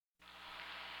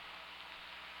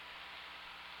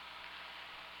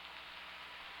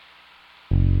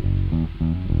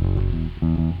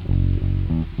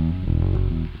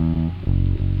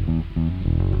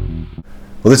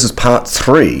Well, this is part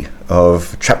 3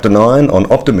 of chapter 9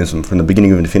 on optimism from the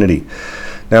beginning of infinity.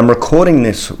 Now, I'm recording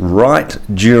this right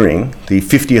during the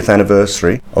 50th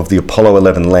anniversary of the Apollo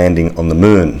 11 landing on the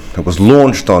moon. It was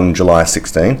launched on July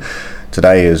 16.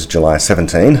 Today is July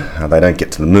 17. They don't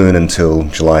get to the moon until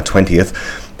July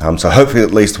 20th. So hopefully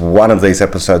at least one of these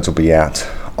episodes will be out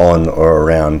on or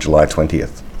around July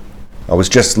 20th. I was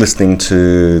just listening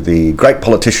to the great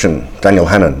politician, Daniel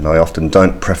Hannan. I often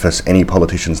don't preface any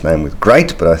politician's name with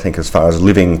great, but I think as far as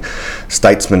living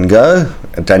statesmen go,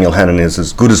 Daniel Hannan is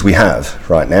as good as we have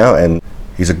right now, and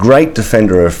he's a great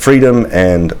defender of freedom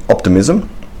and optimism.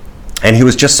 And he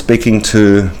was just speaking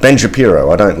to Ben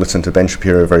Shapiro. I don't listen to Ben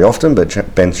Shapiro very often,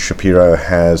 but Ben Shapiro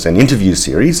has an interview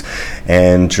series,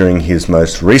 and during his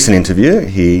most recent interview,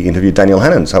 he interviewed Daniel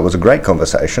Hannan, so it was a great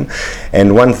conversation.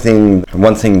 And one thing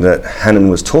that Hannan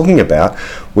was talking about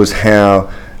was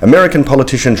how American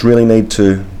politicians really need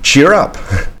to cheer up.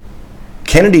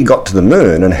 Kennedy got to the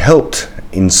moon and helped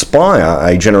inspire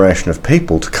a generation of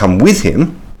people to come with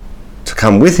him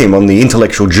on the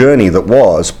intellectual journey that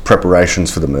was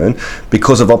preparations for the moon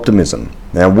because of optimism.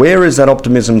 Now, where is that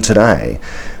optimism today?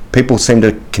 People seem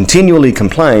to continually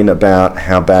complain about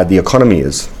how bad the economy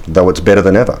is, though it's better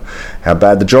than ever. How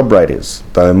bad the job rate is,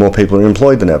 though more people are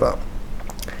employed than ever.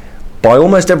 By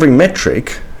almost every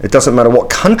metric, it doesn't matter what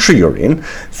country you're in,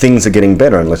 things are getting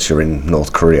better unless you're in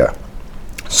North Korea.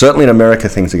 Certainly in America,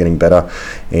 things are getting better.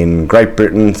 In Great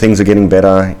Britain, things are getting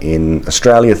better. In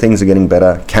Australia, things are getting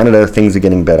better. Canada, things are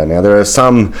getting better. Now, there are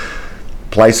some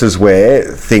places where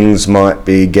things might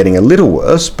be getting a little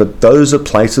worse, but those are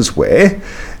places where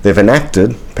they've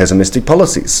enacted pessimistic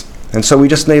policies. And so we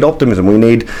just need optimism. We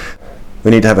need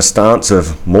to have a stance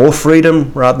of more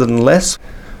freedom rather than less.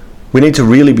 We need to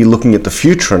really be looking at the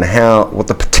future and what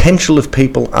the potential of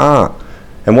people are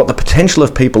and what the potential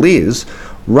of people is,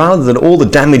 rather than all the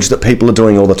damage that people are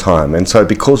doing all the time. And so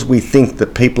because we think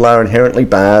that people are inherently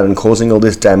bad and causing all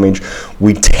this damage,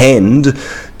 we tend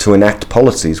to enact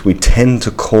policies. We tend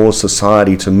to cause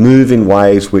society to move in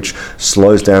ways which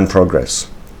slows down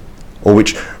progress, or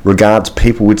which regards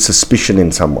people with suspicion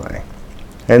in some way.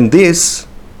 And this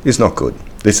is not good.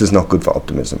 This is not good for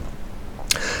optimism.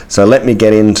 So let me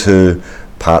get into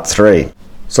part 3.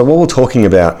 So while we're talking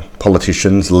about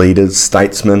politicians, leaders,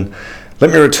 statesmen, let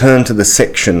me return to the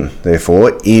section,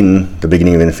 therefore, in The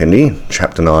Beginning of Infinity,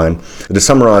 chapter 9, that is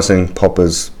summarising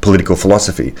Popper's political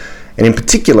philosophy, and in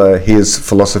particular, his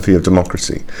philosophy of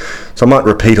democracy. So I might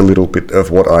repeat a little bit of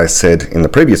what I said in the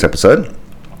previous episode,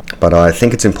 but I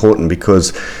think it's important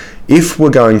because if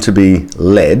we're going to be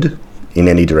led in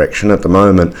any direction at the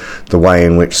moment, the way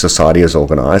in which society is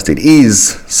organised, it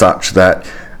is such that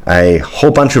a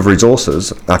whole bunch of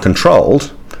resources are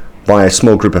controlled by a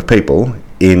small group of people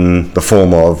in the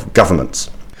form of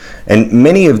governments. And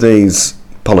many of these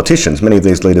politicians, many of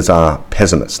these leaders are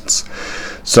pessimists.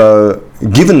 So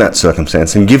given that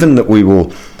circumstance, and given that we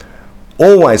will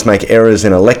always make errors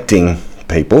in electing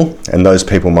people, and those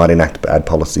people might enact bad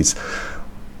policies,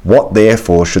 what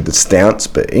therefore should the stance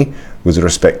be with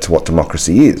respect to what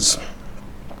democracy is?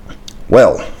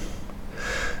 Well,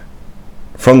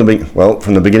 from the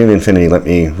beginning of infinity, let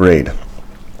me read.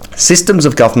 Systems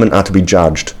of government are to be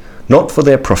judged not for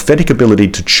their prophetic ability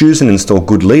to choose and install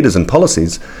good leaders and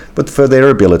policies, but for their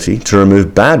ability to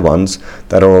remove bad ones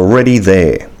that are already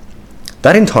there.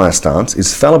 That entire stance is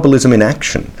fallibilism in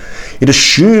action. It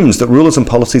assumes that rulers and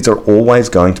policies are always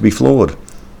going to be flawed,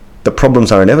 that problems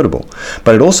are inevitable,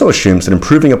 but it also assumes that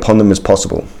improving upon them is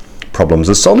possible. Problems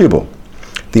are soluble.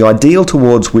 The ideal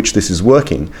towards which this is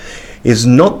working is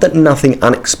not that nothing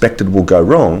unexpected will go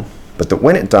wrong, but that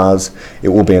when it does, it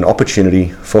will be an opportunity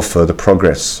for further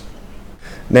progress.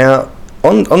 Now,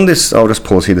 on this, I'll just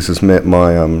pause here. This is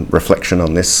my reflection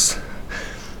on this.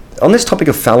 On this topic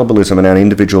of fallibilism in our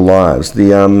individual lives,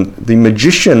 the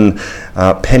magician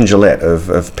Penn Jillette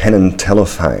of Penn and Teller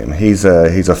fame, he's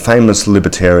a famous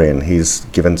libertarian. He's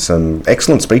given some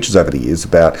excellent speeches over the years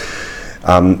about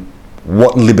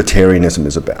what libertarianism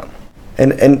is about.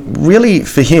 And really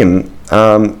for him,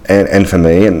 and for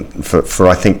me, and for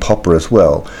I think Popper as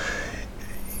well,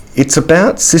 it's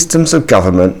about systems of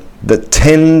government that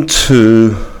tend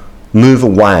to move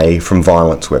away from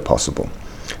violence where possible,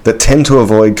 that tend to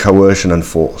avoid coercion and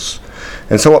force.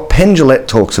 And so what Penn Jillette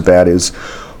talks about is,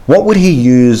 what would he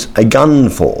use a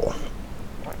gun for?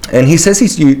 And he says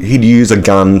he'd use a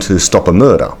gun to stop a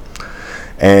murder.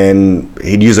 And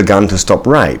he'd use a gun to stop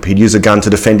rape. He'd use a gun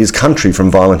to defend his country from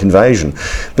violent invasion.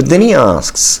 But then he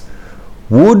asks,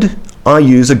 would I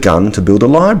use a gun to build a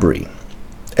library?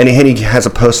 And he has a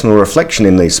personal reflection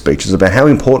in these speeches about how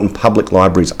important public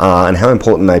libraries are and how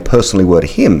important they personally were to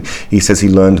him. He says he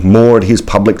learned more at his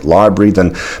public library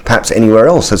than perhaps anywhere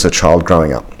else as a child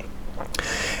growing up.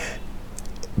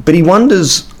 But he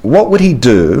wonders, what would he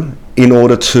do in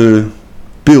order to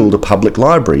build a public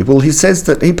library? Well, he says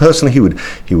that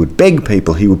he would beg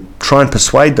people, he would try and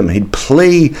persuade them, he'd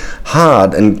plea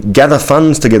hard and gather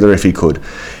funds together if he could.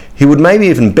 He would maybe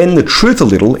even bend the truth a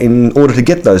little in order to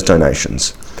get those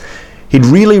donations. He'd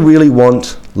really, really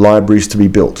want libraries to be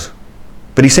built,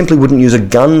 but he simply wouldn't use a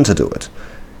gun to do it.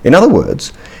 In other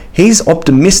words, he's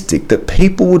optimistic that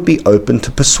people would be open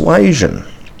to persuasion,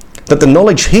 that the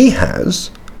knowledge he has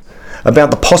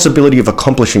about the possibility of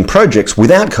accomplishing projects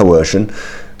without coercion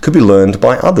could be learned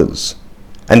by others,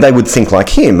 and they would think like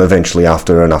him eventually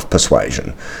after enough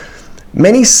persuasion.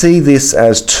 Many see this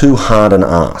as too hard an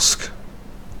ask.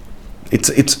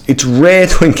 It's rare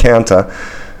to encounter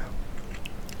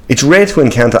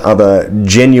other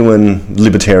genuine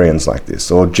libertarians like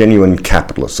this, or genuine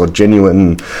capitalists, or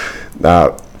genuine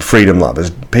freedom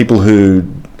lovers, people who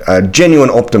are genuine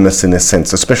optimists in this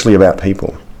sense, especially about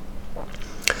people.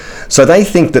 So they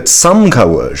think that some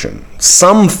coercion,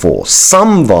 some force,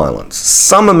 some violence,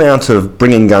 some amount of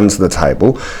bringing guns to the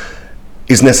table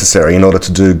is necessary in order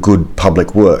to do good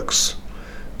public works,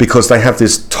 because they have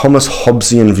this Thomas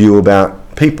Hobbesian view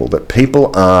about people, that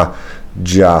people are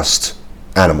just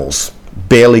animals,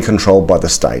 barely controlled by the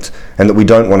state, and that we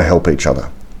don't want to help each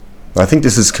other. I think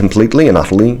this is completely and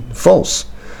utterly false.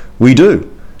 We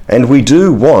do, and we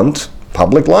do want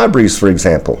public libraries, for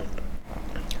example.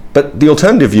 But the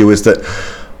alternative view is that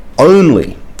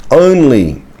only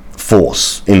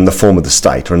force in the form of the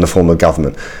state or in the form of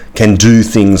government can do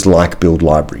things like build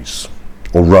libraries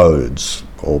or roads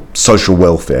or social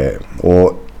welfare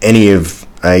or any of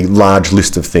a large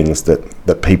list of things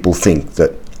that people think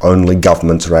that only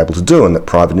governments are able to do and that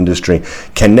private industry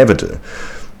can never do.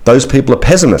 Those people are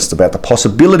pessimists about the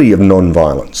possibility of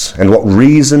non-violence and what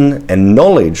reason and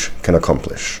knowledge can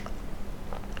accomplish.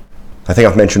 I think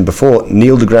I've mentioned before,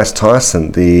 Neil deGrasse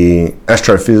Tyson, the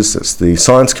astrophysicist, the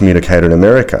science communicator in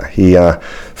America, he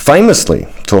famously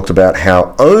talked about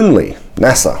how only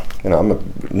NASA, I'm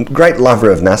a great lover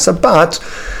of NASA, but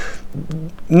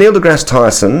Neil deGrasse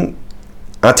Tyson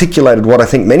articulated what I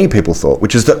think many people thought,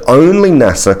 which is that only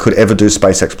NASA could ever do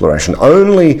space exploration.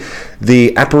 Only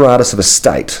the apparatus of a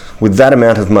state with that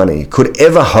amount of money could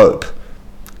ever hope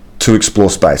to explore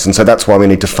space. And so that's why we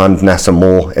need to fund NASA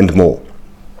more and more.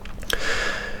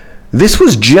 This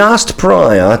was just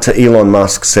prior to Elon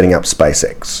Musk setting up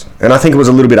SpaceX. And I think it was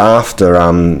a little bit after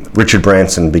Richard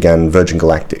Branson began Virgin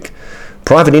Galactic.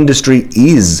 Private industry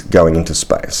is going into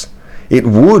space. It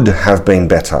would have been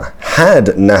better had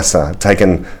NASA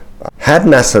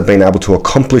been able to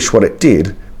accomplish what it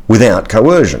did without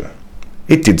coercion.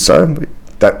 It did so.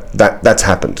 That's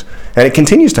happened. And it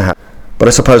continues to happen. But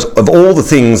I suppose of all the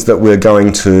things that we're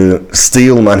going to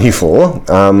steal money for,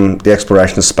 the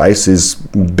exploration of space is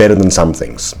better than some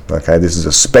things. Okay, this is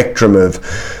a spectrum of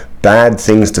bad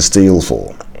things to steal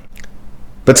for.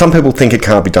 But some people think it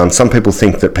can't be done. Some people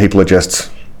think that people are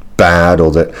just bad, or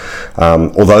that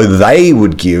although they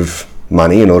would give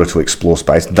money in order to explore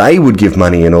space, they would give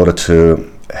money in order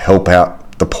to help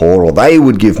out the poor, or they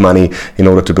would give money in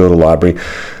order to build a library.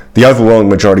 The overwhelming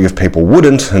majority of people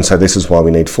wouldn't, and so this is why we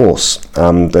need force.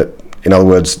 That, in other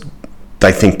words,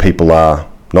 they think people are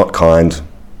not kind,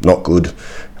 not good,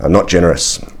 not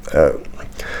generous.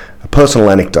 A personal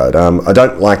anecdote. I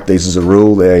don't like these as a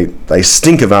rule. They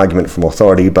stink of argument from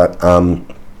authority, but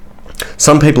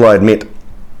some people, I admit,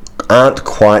 aren't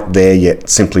quite there yet,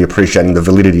 simply appreciating the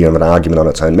validity of an argument on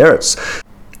its own merits.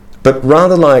 But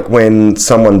rather like when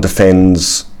someone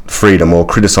defends freedom or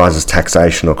criticises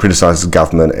taxation or criticises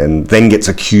government and then gets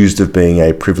accused of being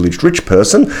a privileged rich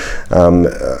person,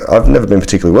 I've never been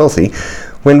particularly wealthy,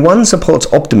 when one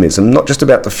supports optimism, not just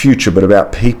about the future but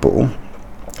about people,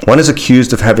 one is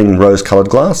accused of having rose-coloured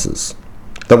glasses,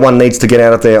 that one needs to get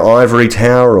out of their ivory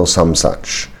tower or some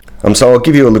such. So I'll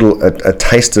give you a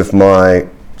taste of my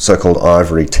so-called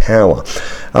ivory tower.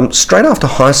 Straight after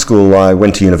high school I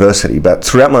went to university, but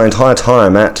throughout my entire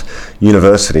time at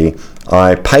university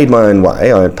I paid my own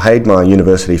way. I paid my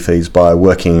university fees by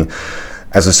working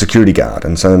as a security guard,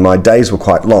 and so my days were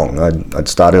quite long. I'd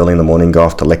start early in the morning, go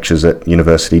off to lectures at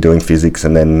university doing physics,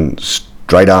 and then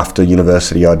straight after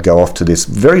university I'd go off to this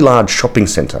very large shopping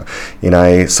centre in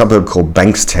a suburb called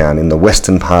Bankstown in the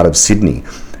western part of Sydney,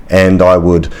 and I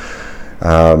would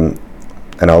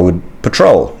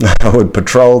patrol. I would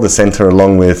patrol the centre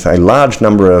along with a large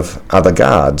number of other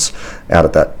guards out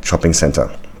at that shopping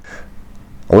centre.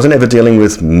 I wasn't ever dealing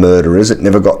with murderers. It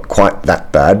never got quite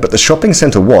that bad, but the shopping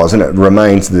centre was, and it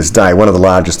remains to this day, one of the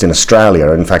largest in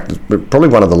Australia. In fact, probably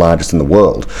one of the largest in the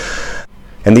world.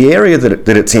 And the area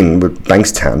that it's in,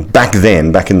 Bankstown, back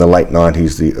then, back in the late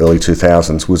 90s, the early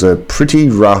 2000s, was a pretty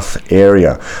rough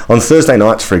area. On Thursday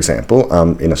nights, for example,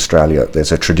 in Australia,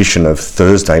 there's a tradition of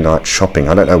Thursday night shopping.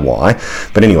 I don't know why.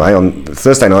 But anyway, on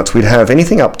Thursday nights, we'd have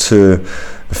anything up to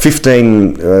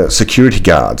 15 security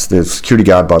guards. The security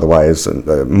guard, by the way, is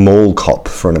a mall cop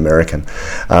for an American.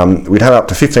 We'd have up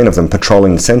to 15 of them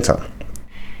patrolling the centre.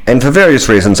 And for various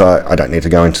reasons, I don't need to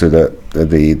go into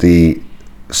the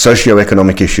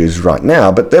socio-economic issues right now,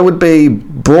 but there would be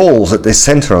brawls at this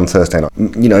centre on Thursday night,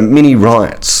 mini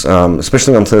riots,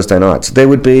 especially on Thursday nights. There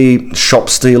would be shop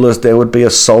stealers, there would be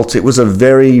assaults. It was a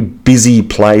very busy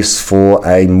place for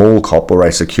a mall cop or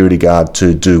a security guard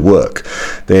to do work.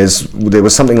 There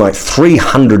was something like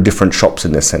 300 different shops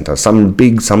in this centre, some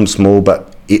big, some small,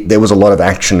 but there was a lot of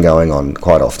action going on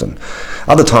quite often.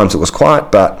 Other times it was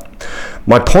quiet, but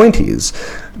my point is,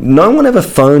 no one ever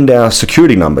phoned our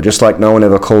security number, just like no one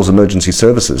ever calls emergency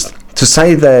services, to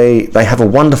say they have a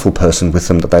wonderful person with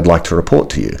them that they'd like to report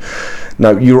to you.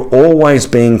 No, you're always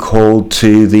being called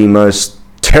to the most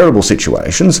terrible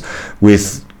situations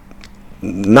with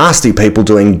nasty people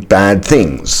doing bad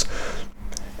things.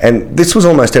 And this was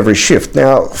almost every shift.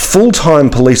 Now, full-time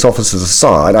police officers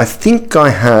aside, I think I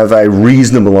have a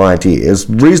reasonable idea, as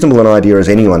reasonable an idea as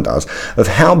anyone does, of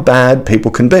how bad people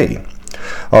can be,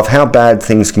 of how bad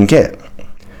things can get.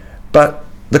 But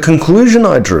the conclusion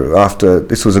I drew after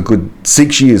this was a good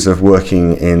 6 years of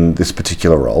working in this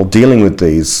particular role, dealing with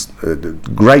these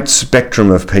great spectrum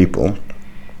of people,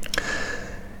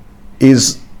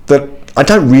 is that I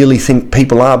don't really think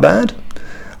people are bad.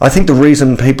 I think the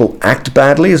reason people act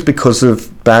badly is because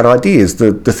of bad ideas,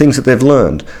 the things that they've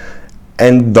learned.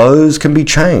 And those can be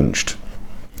changed.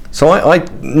 So I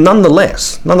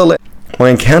nonetheless, my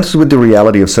encounters with the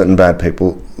reality of certain bad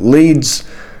people leads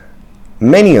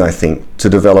many, I think, to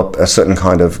develop a certain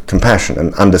kind of compassion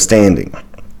and understanding.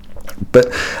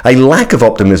 But a lack of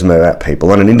optimism about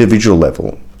people on an individual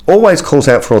level always calls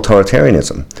out for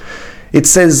authoritarianism. It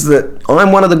says that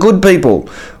I'm one of the good people,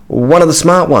 one of the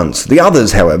smart ones. The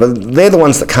others, however, they're the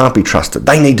ones that can't be trusted.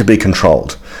 They need to be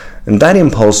controlled. And that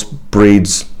impulse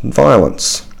breeds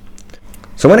violence.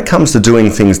 So when it comes to doing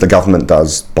things the government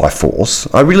does by force,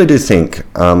 I really do think,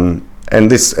 and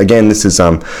this is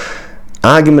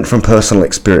argument from personal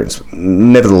experience,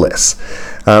 nevertheless,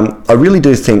 I really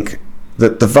do think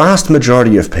that the vast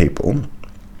majority of people,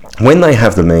 when they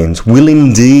have the means, will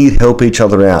indeed help each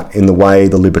other out in the way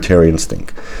the libertarians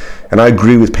think. And I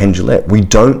agree with Penn Jillette. We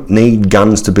don't need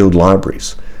guns to build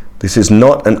libraries. This is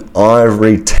not an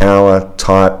ivory tower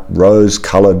type,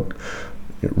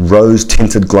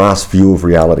 rose-tinted glass view of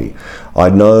reality. I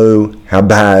know how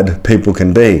bad people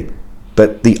can be,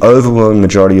 but the overwhelming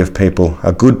majority of people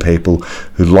are good people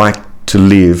who like to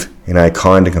live in a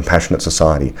kind and compassionate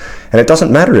society. And it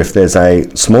doesn't matter if there's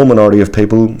a small minority of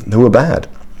people who are bad.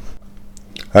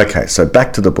 Okay, so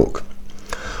back to the book.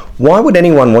 Why would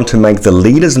anyone want to make the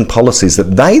leaders and policies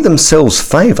that they themselves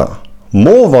favour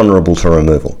more vulnerable to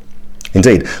removal?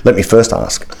 Indeed, let me first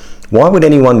ask, why would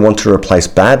anyone want to replace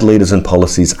bad leaders and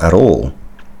policies at all?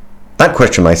 That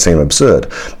question may seem absurd,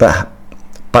 but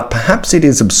perhaps it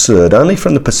is absurd only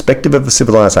from the perspective of a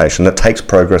civilization that takes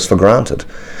progress for granted.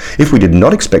 If we did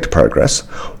not expect progress,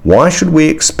 why should we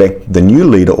expect the new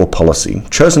leader or policy,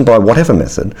 chosen by whatever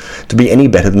method, to be any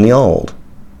better than the old?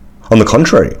 On the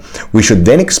contrary, we should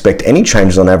then expect any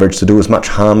changes on average to do as much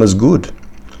harm as good.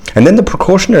 And then the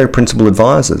precautionary principle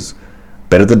advises,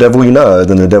 better the devil you know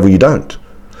than the devil you don't.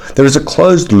 There is a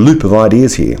closed loop of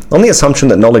ideas here. On the assumption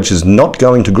that knowledge is not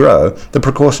going to grow, the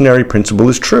precautionary principle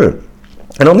is true.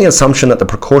 And on the assumption that the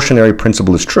precautionary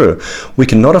principle is true, we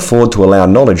cannot afford to allow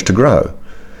knowledge to grow.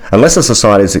 Unless a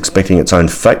society is expecting its own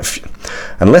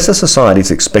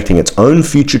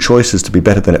future choices to be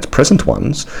better than its present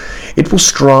ones, it will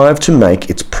strive to make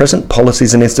its present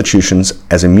policies and institutions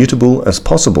as immutable as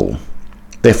possible.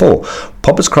 Therefore,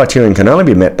 Popper's criterion can only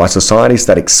be met by societies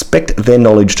that expect their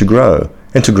knowledge to grow,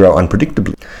 and to grow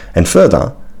unpredictably. And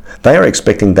further, they are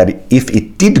expecting that if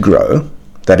it did grow,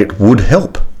 that it would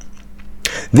help.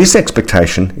 This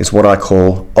expectation is what I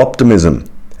call optimism,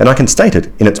 and I can state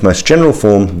it in its most general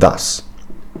form thus.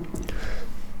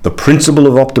 The principle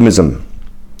of optimism.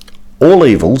 All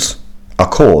evils are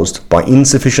caused by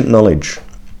insufficient knowledge.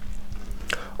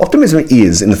 Optimism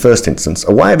is, in the first instance,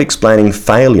 a way of explaining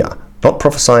failure, not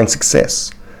prophesying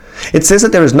success. It says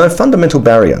that there is no fundamental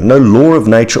barrier, no law of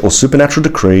nature or supernatural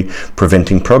decree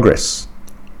preventing progress.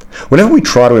 Whenever we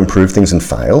try to improve things and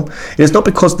fail, it is not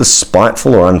because the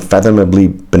spiteful or unfathomably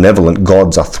benevolent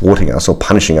gods are thwarting us or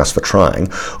punishing us for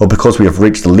trying, or because we have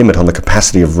reached the limit on the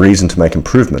capacity of reason to make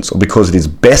improvements, or because it is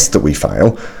best that we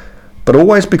fail, but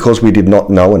always because we did not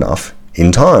know enough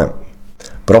in time.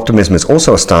 But optimism is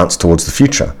also a stance towards the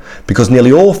future, because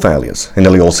nearly all failures and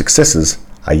nearly all successes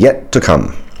are yet to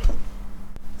come.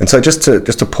 And so just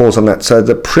to pause on that, so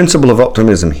the principle of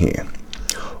optimism here,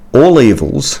 all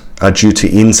evils are due to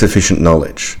insufficient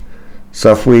knowledge.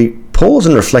 So if we pause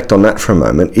and reflect on that for a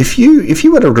moment, if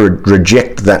you were to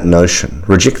reject that notion,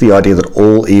 reject the idea that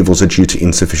all evils are due to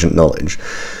insufficient knowledge,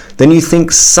 then you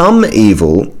think some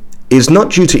evil is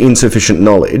not due to insufficient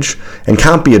knowledge and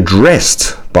can't be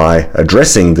addressed by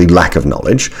addressing the lack of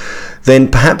knowledge, then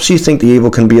perhaps you think the evil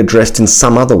can be addressed in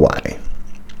some other way.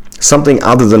 Something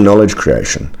other than knowledge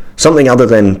creation, something other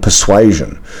than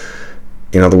persuasion.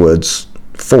 In other words,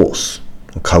 force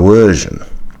or coercion.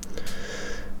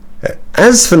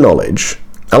 As for knowledge,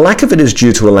 a lack of it is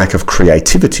due to a lack of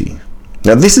creativity.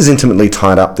 Now this is intimately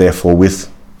tied up therefore with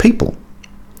people,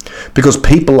 because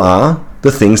people are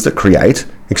the things that create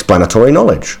explanatory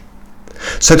knowledge.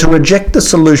 So to reject the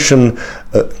solution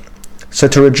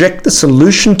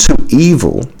to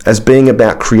evil as being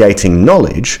about creating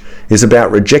knowledge is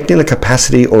about rejecting the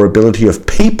capacity or ability of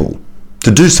people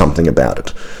to do something about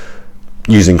it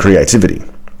using creativity.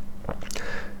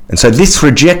 And so this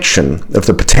rejection of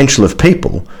the potential of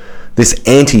people, this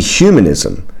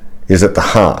anti-humanism, is at the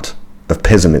heart of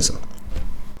pessimism.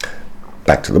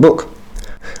 Back to the book.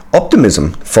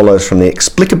 Optimism follows from the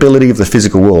explicability of the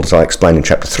physical world, as I explained in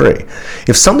chapter 3.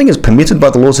 If something is permitted by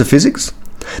the laws of physics,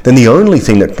 then the only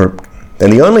thing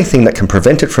that can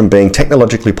prevent it from being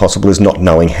technologically possible is not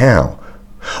knowing how.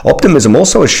 Optimism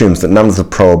also assumes that none of the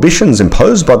prohibitions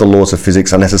imposed by the laws of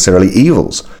physics are necessarily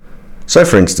evils. So,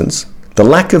 for instance, the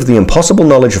lack of the impossible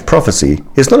knowledge of prophecy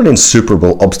is not an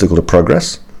insuperable obstacle to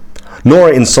progress, nor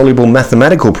are insoluble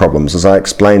mathematical problems, as I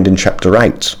explained in chapter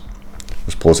 8.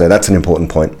 Let's pause there, that's an important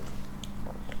point.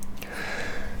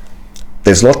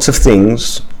 There's lots of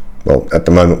things, well, at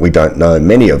the moment we don't know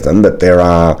many of them, but there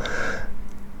are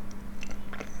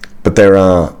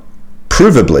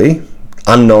provably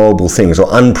unknowable things, or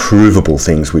unprovable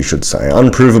things we should say,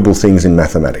 unprovable things in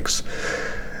mathematics.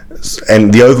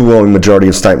 And the overwhelming majority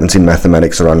of statements in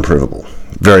mathematics are unprovable.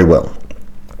 Very well.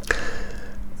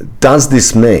 Does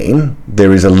this mean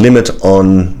there's a limit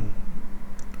on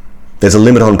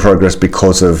progress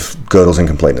because of Gödel's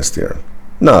incompleteness theorem?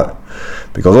 No,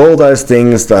 because all those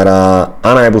things that are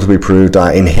unable to be proved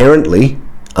are inherently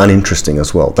uninteresting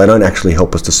as well. They don't actually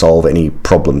help us to solve any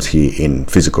problems here in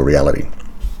physical reality.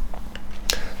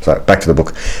 So back to the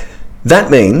book. That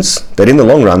means that in the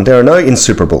long run there are no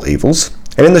insuperable evils,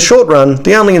 and in the short run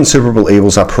the only insuperable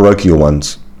evils are parochial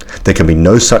ones. There can be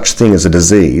no such thing as a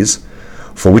disease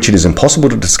for which it is impossible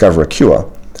to discover a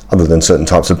cure, other than certain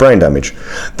types of brain damage,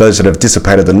 those that have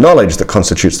dissipated the knowledge that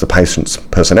constitutes the patient's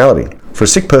personality. For a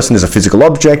sick person is a physical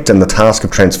object, and the task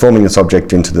of transforming this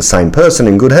object into the same person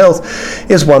in good health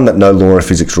is one that no law of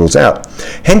physics rules out.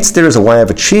 Hence there is a way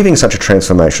of achieving such a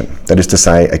transformation, that is to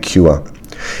say, a cure.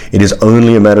 It is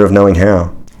only a matter of knowing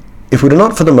how. If we do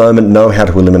not for the moment know how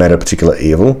to eliminate a particular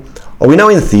evil, or we know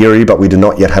in theory but we do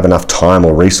not yet have enough time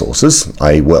or resources,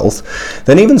 i.e. wealth,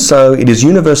 then even so it is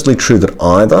universally true that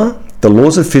either the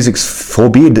laws of physics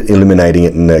forbid eliminating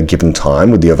it in a given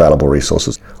time with the available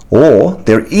resources, or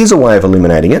there is a way of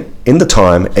eliminating it in the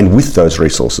time and with those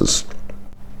resources.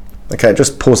 Okay,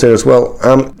 just pause there as well.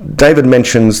 David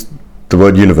mentions the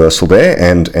word universal there,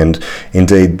 and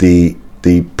indeed the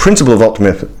principle of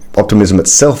optimism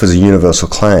itself is a universal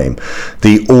claim.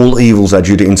 The all evils are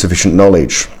due to insufficient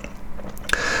knowledge.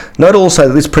 Note also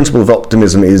that this principle of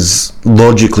optimism is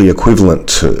logically equivalent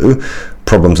to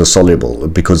problems are soluble,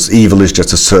 because evil is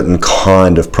just a certain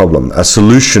kind of problem. A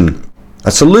solution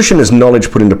is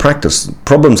knowledge put into practice.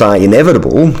 Problems are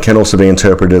inevitable can also be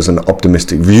interpreted as an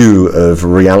optimistic view of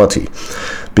reality,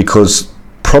 because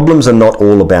problems are not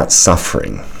all about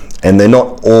suffering, and they're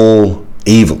not all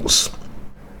evils.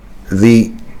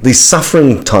 The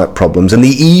suffering type problems and the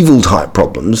evil type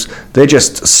problems, they're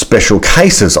just special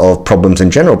cases of problems in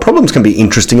general. Problems can be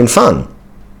interesting and fun.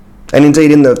 And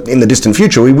indeed, in the distant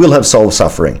future, we will have solved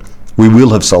suffering. We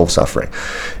will have solved suffering.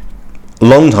 A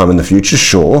long time in the future,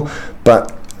 sure,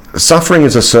 but suffering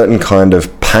is a certain kind of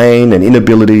pain and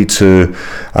inability to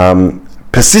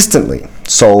persistently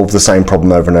solve the same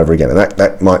problem over and over again. And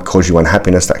that might cause you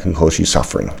unhappiness, that can cause you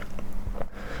suffering.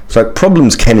 So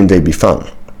problems can indeed be fun.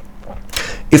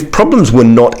 If problems were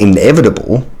not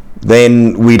inevitable,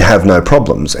 then we'd have no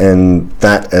problems. And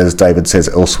that, as David says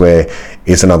elsewhere,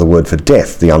 is another word for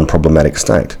death, the unproblematic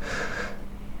state.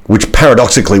 Which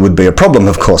paradoxically would be a problem,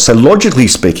 of course. So logically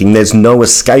speaking, there's no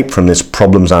escape from this.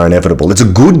 Problems are inevitable. It's a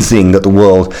good thing that the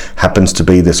world happens to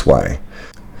be this way.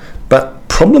 But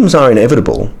problems are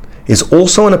inevitable is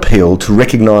also an appeal to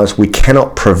recognise we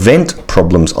cannot prevent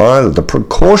problems either. The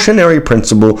precautionary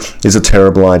principle is a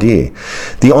terrible idea.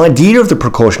 The idea of the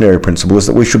precautionary principle is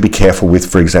that we should be careful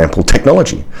with, for example,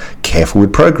 technology, careful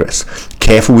with progress,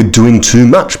 careful with doing too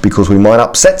much because we might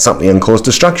upset something and cause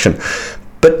destruction.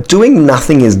 But doing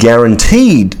nothing is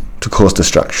guaranteed to cause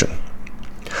destruction.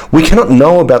 We cannot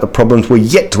know about the problems we're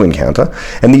yet to encounter,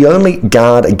 and the only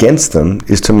guard against them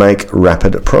is to make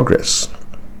rapid progress.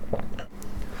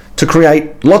 To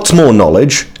create lots more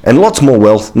knowledge and lots more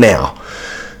wealth now.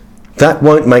 That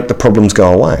won't make the problems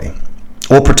go away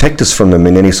or protect us from them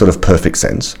in any sort of perfect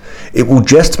sense. It will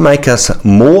just make us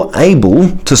more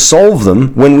able to solve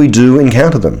them when we do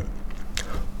encounter them.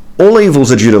 All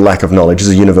evils are due to lack of knowledge is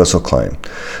a universal claim.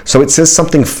 So it says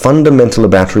something fundamental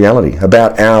about reality,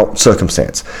 about our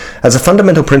circumstance. As a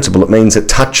fundamental principle, it means it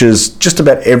touches just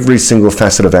about every single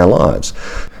facet of our lives.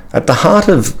 At the heart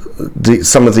of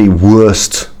some of the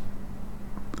worst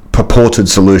purported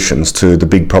solutions to the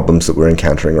big problems that we're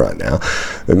encountering right now,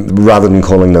 rather than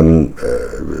calling them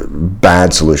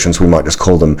bad solutions, we might just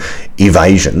call them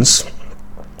evasions.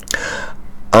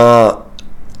 At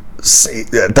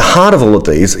the heart of all of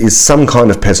these is some kind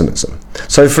of pessimism.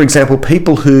 So, for example,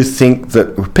 people who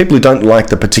don't like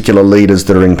the particular leaders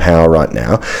that are in power right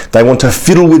now, they want to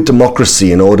fiddle with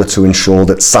democracy in order to ensure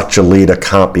that such a leader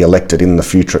can't be elected in the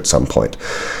future at some point.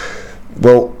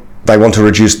 Well, they want to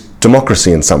reduce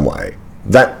democracy in some way.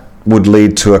 That would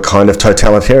lead to a kind of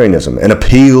totalitarianism,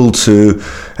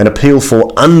 an appeal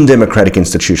for undemocratic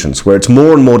institutions, where it's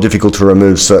more and more difficult to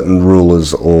remove certain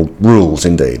rulers or rules,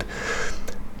 indeed.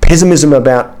 Pessimism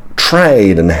about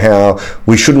trade and how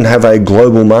we shouldn't have a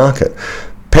global market.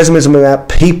 Pessimism about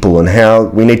people and how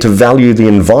we need to value the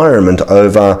environment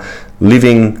over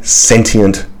living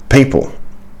sentient people.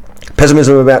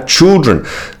 Pessimism about children,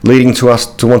 leading to us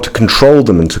to want to control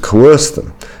them and to coerce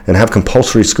them and have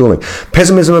compulsory schooling.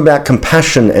 Pessimism about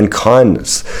compassion and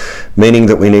kindness, meaning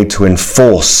that we need to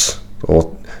enforce,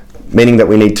 or meaning that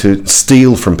we need to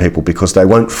steal from people because they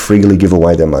won't freely give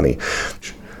away their money.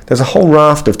 There's a whole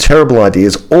raft of terrible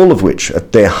ideas, all of which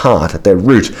at their heart, at their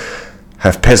root,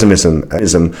 have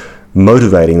pessimism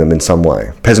motivating them in some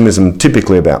way. Pessimism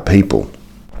typically about people.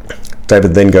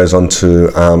 David then goes on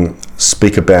to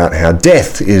speak about how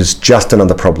death is just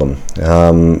another problem.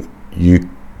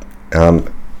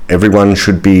 Everyone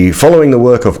should be following the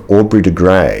work of Aubrey de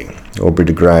Grey. Aubrey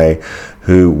de Grey,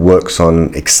 who works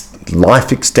on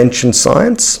life extension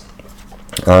science.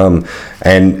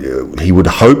 And he would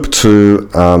hope to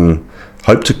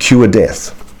cure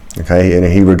death. Okay, and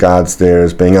he regards there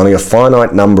as being only a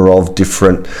finite number of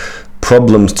different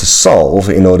problems to solve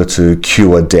in order to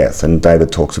cure death, and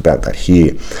David talks about that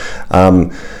here.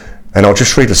 And I'll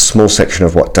just read a small section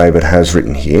of what David has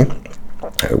written here,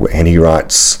 and he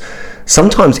writes,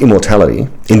 "Sometimes immortality,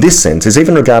 in this sense, is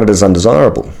even regarded as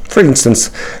undesirable. For instance,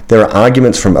 there are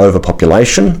arguments from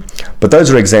overpopulation, but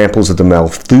those are examples of the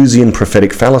Malthusian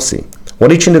prophetic fallacy.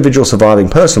 What each individual surviving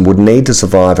person would need to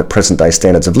survive at present-day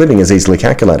standards of living is easily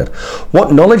calculated.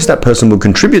 What knowledge that person will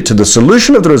contribute to the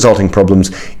solution of the resulting problems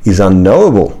is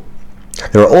unknowable.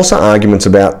 There are also arguments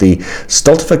about the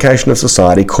stultification of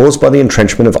society caused by the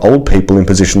entrenchment of old people in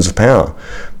positions of power.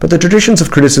 But the traditions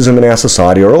of criticism in our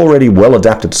society are already well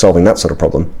adapted to solving that sort of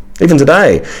problem. Even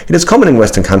today, it is common in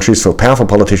Western countries for powerful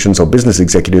politicians or business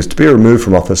executives to be removed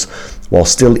from office while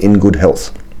still in good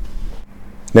health."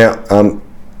 Now,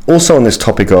 also on this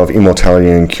topic of immortality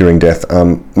and curing death,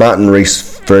 Martin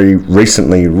Rees very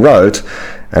recently wrote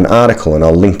an article, and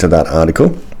I'll link to that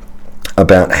article,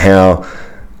 about how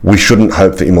we shouldn't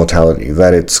hope for immortality,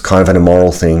 that it's kind of an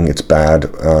immoral thing, it's bad.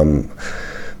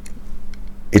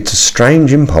 It's a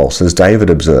strange impulse, as David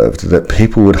observed, that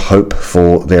people would hope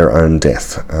for their own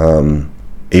death,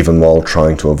 even while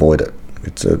trying to avoid it.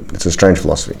 It's a strange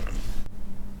philosophy.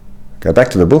 Go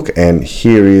back to the book, and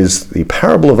here is the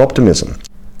parable of optimism.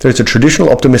 There is a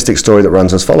traditional optimistic story that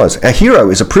runs as follows. Our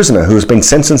hero is a prisoner who has been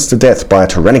sentenced to death by a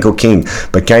tyrannical king,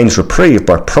 but gains reprieve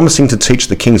by promising to teach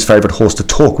the king's favourite horse to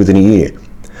talk within a year.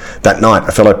 That night,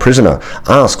 a fellow prisoner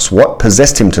asks what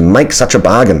possessed him to make such a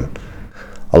bargain.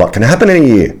 "A lot can happen in a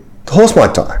year. The horse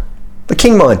might die. The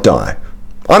king might die.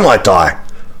 I might die.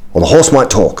 Or the horse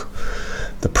might talk."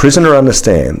 The prisoner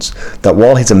understands that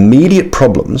while his immediate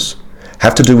problems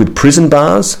have to do with prison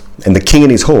bars and the king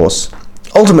and his horse,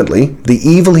 Ultimately, the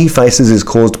evil he faces is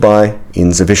caused by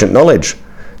insufficient knowledge.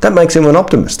 That makes him an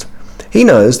optimist. He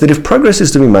knows that if progress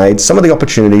is to be made, some of the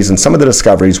opportunities and some of the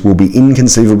discoveries will be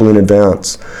inconceivable in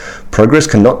advance. Progress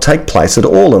cannot take place at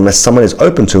all unless someone is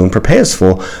open to and prepares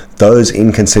for those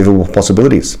inconceivable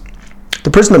possibilities. The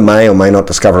prisoner may or may not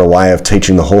discover a way of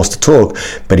teaching the horse to talk,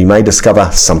 but he may discover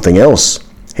something else.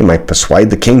 He may persuade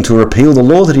the king to repeal the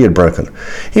law that he had broken.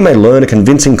 He may learn a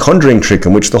convincing conjuring trick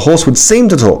in which the horse would seem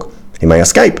to talk. He may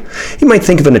escape. He may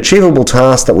think of an achievable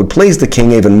task that would please the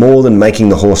king even more than making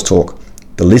the horse talk.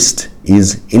 The list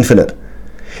is infinite.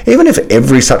 Even if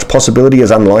every such possibility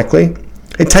is unlikely,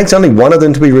 it takes only one of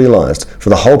them to be realised for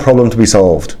the whole problem to be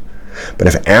solved. But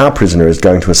if our prisoner is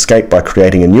going to escape by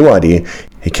creating a new idea,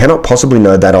 he cannot possibly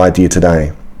know that idea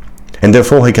today. And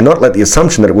therefore he cannot let the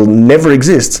assumption that it will never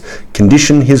exist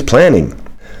condition his planning.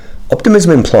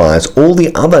 Optimism implies all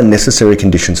the other necessary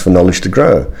conditions for knowledge to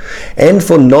grow, and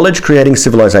for knowledge-creating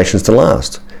civilizations to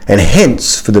last, and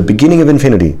hence for the beginning of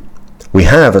infinity. We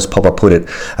have, as Popper put it,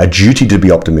 a duty to be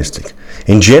optimistic,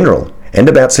 in general, and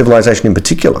about civilization in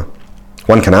particular.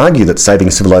 One can argue that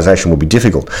saving civilization will be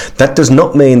difficult. That does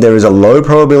not mean there is a low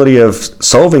probability of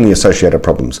solving the associated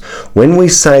problems. When we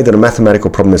say that a mathematical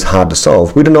problem is hard to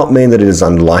solve, we do not mean that it is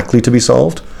unlikely to be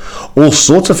solved. All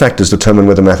sorts of factors determine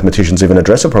whether mathematicians even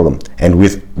address a problem, and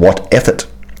with what effort.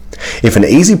 If an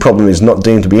easy problem is not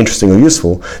deemed to be interesting or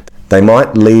useful, they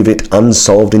might leave it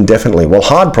unsolved indefinitely, while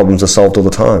hard problems are solved all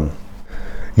the time.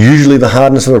 Usually the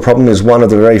hardness of a problem is one of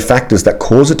the very factors that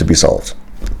cause it to be solved.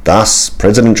 Thus,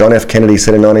 President John F. Kennedy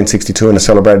said in 1962 in a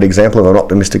celebrated example of an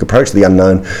optimistic approach to the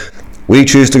unknown, "We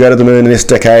choose to go to the moon in this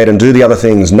decade and do the other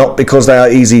things, not because they are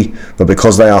easy, but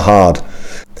because they are hard."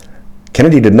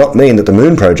 Kennedy did not mean that the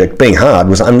moon project, being hard,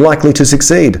 was unlikely to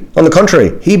succeed. On the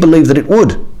contrary, he believed that it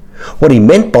would. What he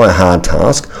meant by a hard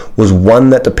task was one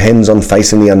that depends on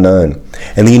facing the unknown.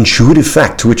 And the intuitive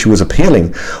fact to which he was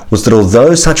appealing was that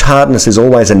although such hardness is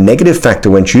always a negative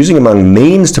factor when choosing among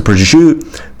means to pursue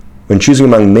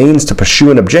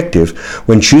an objective,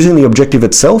 when choosing the objective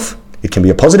itself, it can be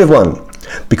a positive one.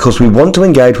 Because we want to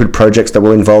engage with projects that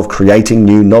will involve creating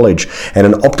new knowledge, and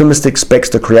an optimist expects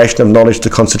the creation of knowledge to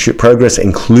constitute progress,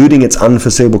 including its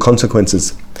unforeseeable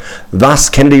consequences. Thus,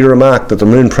 Kennedy remarked that the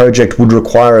moon project would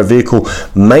require a vehicle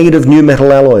made of new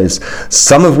metal alloys,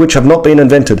 some of which have not been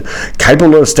invented,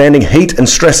 capable of standing heat and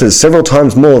stresses several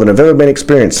times more than have ever been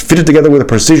experienced, fitted together with a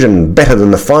precision better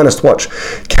than the finest watch,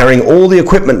 carrying all the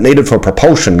equipment needed for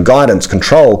propulsion, guidance,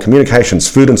 control, communications,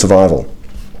 food and survival.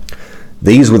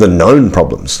 These were the known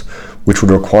problems, which would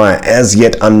require as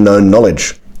yet unknown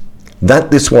knowledge.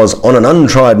 That this was on an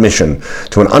untried mission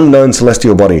to an unknown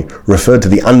celestial body referred to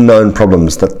the unknown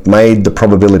problems that made the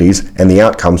probabilities and the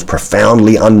outcomes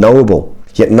profoundly unknowable.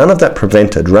 Yet none of that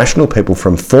prevented rational people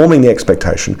from forming the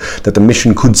expectation that the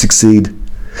mission could succeed.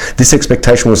 This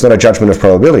expectation was not a judgment of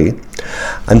probability.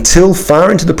 Until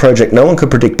far into the project, no one could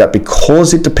predict that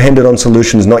because it depended on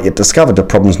solutions not yet discovered to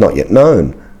problems not yet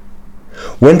known.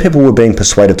 When people were being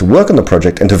persuaded to work on the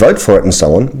project and to vote for it and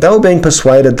so on, they were being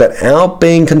persuaded that our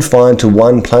being confined to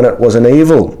one planet was an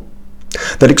evil,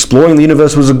 that exploring the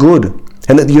universe was a good,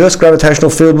 and that the Earth's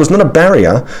gravitational field was not a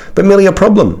barrier, but merely a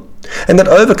problem, and that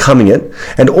overcoming it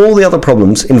and all the other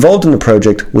problems involved in the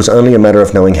project was only a matter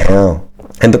of knowing how,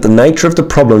 and that the nature of the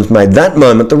problems made that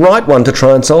moment the right one to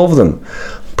try and solve them.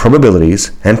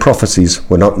 Probabilities and prophecies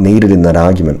were not needed in that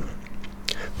argument.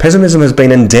 Pessimism has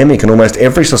been endemic in almost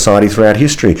every society throughout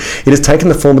history. It has taken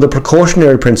the form of the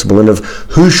precautionary principle and of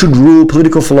who should rule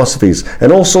political philosophies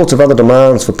and all sorts of other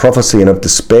demands for prophecy and of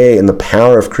despair in the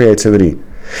power of creativity,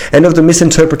 and of the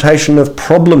misinterpretation of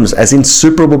problems as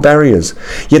insuperable barriers.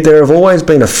 Yet there have always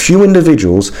been a few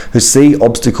individuals who see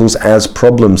obstacles as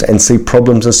problems and see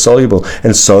problems as soluble,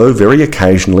 and so, very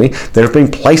occasionally, there have been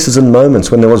places and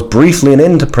moments when there was briefly an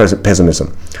end to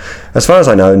pessimism. As far as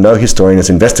I know, no historian has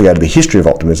investigated the history of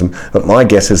optimism, but my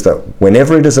guess is that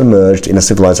whenever it has emerged in a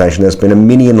civilization, there's been a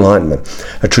mini-enlightenment,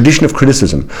 a tradition of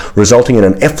criticism, resulting in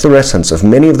an efflorescence of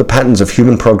many of the patterns of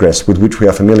human progress with which we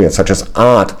are familiar, such as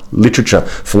art, literature,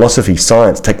 philosophy,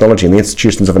 science, technology, and the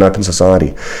institutions of an open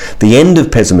society. The end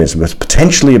of pessimism is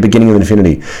potentially a beginning of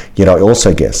infinity, yet I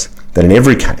also guess that in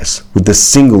every case, with the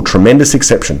single tremendous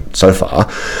exception, so far,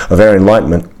 of our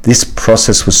enlightenment, this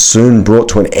process was soon brought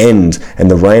to an end and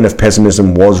the reign of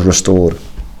pessimism was restored.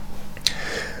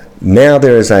 Now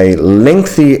there is a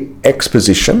lengthy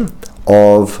exposition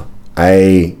of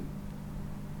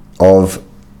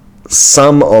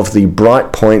some of the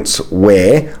bright points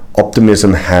where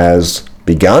optimism has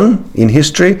begun in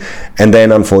history and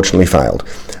then unfortunately failed.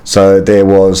 So there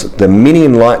was the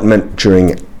mini-enlightenment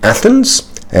during Athens,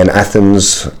 And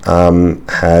Athens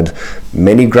had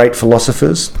many great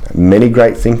philosophers, many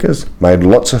great thinkers, made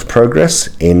lots of progress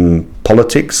in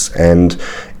politics and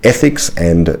ethics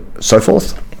and so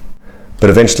forth, but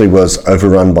eventually was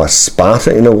overrun by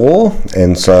Sparta in a war,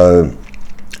 and so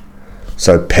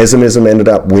pessimism ended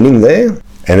up winning there.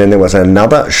 And then there was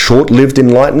another short-lived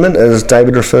enlightenment, as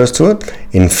David refers to it,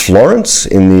 in Florence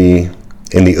in the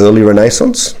early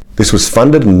Renaissance. This was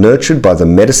funded and nurtured by the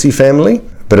Medici family,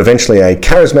 but eventually a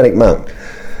charismatic monk,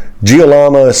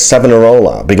 Girolamo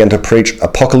Savonarola, began to preach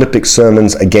apocalyptic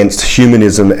sermons against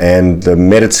humanism and the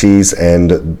Medicis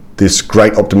and this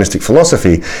great optimistic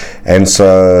philosophy. And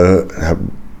so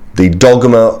the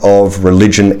dogma of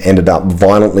religion ended up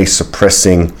violently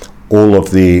suppressing all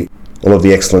of the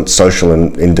excellent social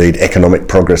and indeed economic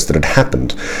progress that had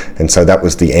happened. And so that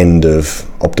was the end of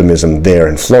optimism there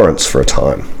in Florence for a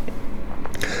time.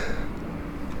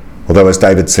 Although, as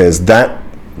David says, that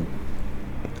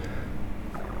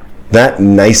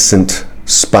nascent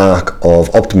spark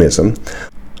of optimism,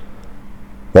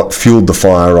 what fueled the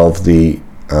fire of the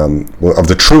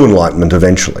true Enlightenment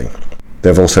eventually.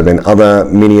 There have also been other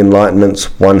mini Enlightenments.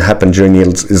 One happened during the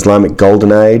Islamic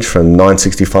Golden Age from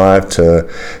 965 to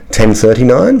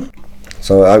 1039.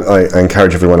 So I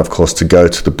encourage everyone, of course, to go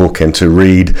to the book and to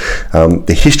read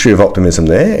the history of optimism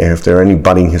there. And if there are any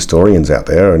budding historians out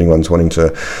there, or anyone's wanting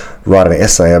to write an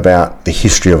essay about the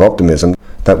history of optimism,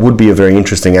 that would be a very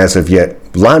interesting, as of yet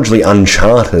largely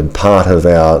uncharted part of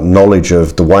our knowledge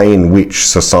of the way in which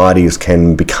societies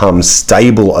can become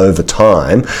stable over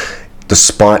time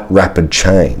despite rapid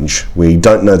change. We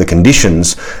don't know the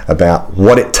conditions about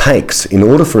what it takes in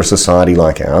order for a society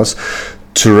like ours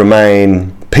to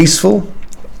remain peaceful,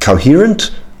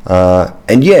 coherent,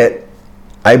 and yet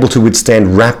able to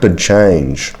withstand rapid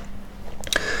change.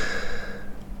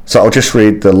 So I'll just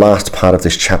read the last part of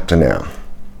this chapter now.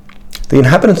 The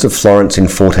inhabitants of Florence in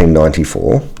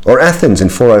 1494, or Athens in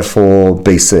 404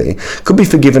 BC, could be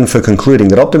forgiven for concluding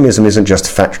that optimism isn't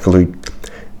just factually,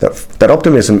 that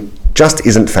optimism just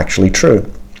isn't factually true.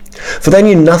 For they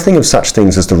knew nothing of such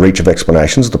things as the reach of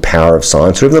explanations, the power of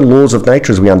science, or even the laws of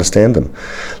nature as we understand them,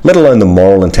 let alone the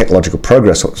moral and technological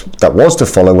progress that was to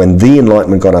follow when the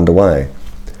Enlightenment got underway.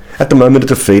 At the moment of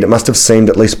defeat, it must have seemed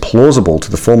at least plausible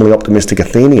to the formerly optimistic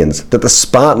Athenians that the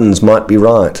Spartans might be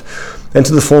right, and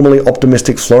to the formerly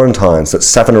optimistic Florentines that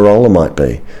Savonarola might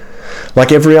be.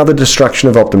 Like every other destruction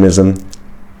of optimism,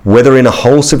 whether in a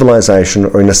whole civilization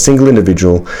or in a single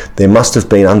individual, there must have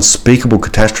been unspeakable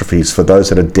catastrophes for those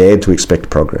that had dared to expect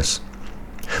progress.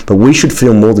 But we should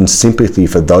feel more than sympathy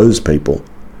for those people.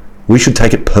 We should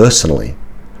take it personally.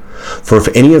 For if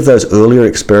any of those earlier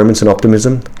experiments in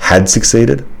optimism had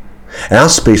succeeded, our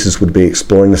species would be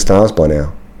exploring the stars by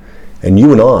now, and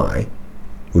you and I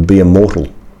would be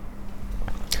immortal.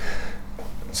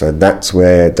 So that's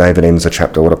where David ends the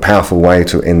chapter. What a powerful way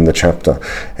to end the chapter.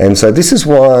 And so this is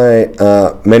why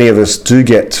many of us do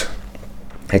get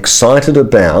excited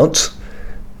about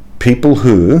people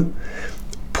who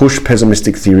push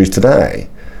pessimistic theories today.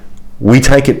 We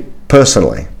take it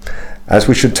personally, as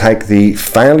we should take the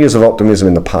failures of optimism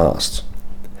in the past.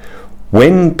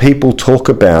 When people talk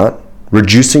about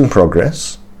reducing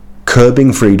progress,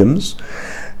 curbing freedoms,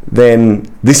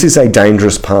 then this is a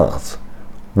dangerous path.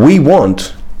 We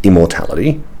want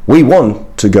immortality. We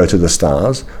want to go to the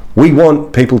stars. We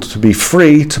want people to be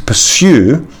free to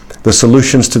pursue the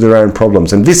solutions to their own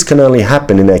problems. And this can only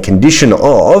happen in a condition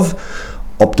of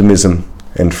optimism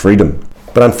and freedom.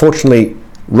 But unfortunately,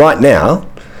 right now,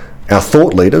 our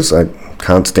thought leaders, I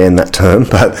can't stand that term,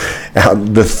 but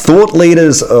the thought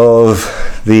leaders of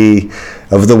the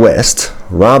West,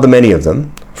 rather many of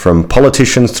them, from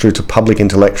politicians through to public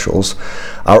intellectuals,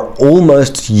 are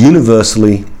almost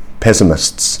universally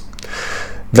pessimists.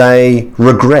 They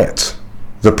regret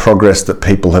the progress that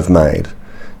people have made.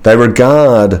 They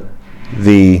regard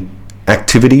the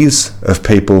activities of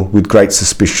people with great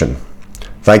suspicion.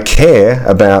 They care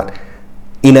about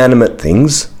inanimate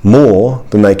things more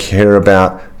than they care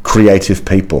about creative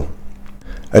people.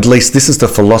 At least this is the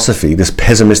philosophy, this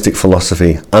pessimistic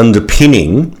philosophy,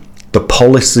 underpinning the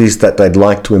policies that they'd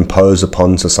like to impose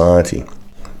upon society.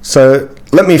 So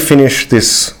let me finish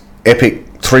this epic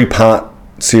three-part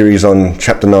series on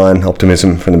Chapter 9,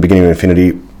 Optimism from the Beginning of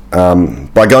Infinity,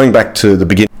 by going back to the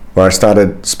beginning, where I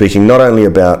started speaking not only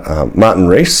about Martin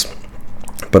Rees,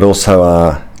 but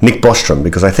also Nick Bostrom,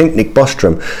 because I think Nick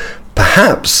Bostrom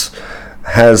perhaps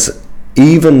has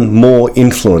even more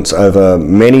influence over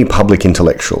many public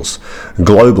intellectuals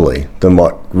globally than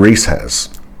what Rees has.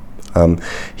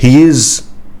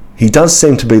 He does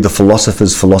seem to be the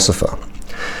philosopher's philosopher,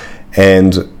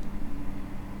 and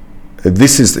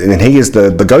he is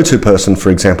the go-to person, for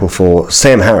example, for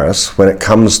Sam Harris when it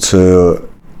comes to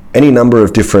any number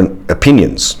of different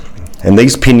opinions. And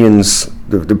these opinions,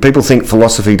 the people think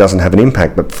philosophy doesn't have an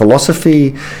impact, but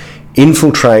philosophy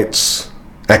infiltrates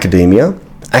academia.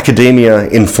 Academia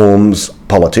informs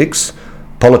politics.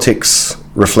 Politics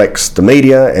reflects the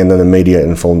media, and then the media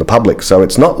inform the public. So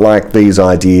it's not like these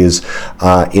ideas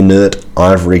are inert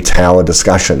ivory tower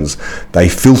discussions. They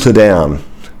filter down.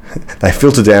 They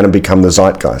filter down and become the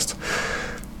zeitgeist.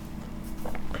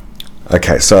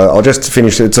 Okay, so I'll just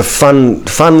finish. It's a fun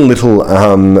little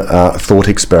thought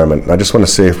experiment. I just want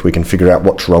to see if we can figure out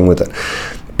what's wrong with it.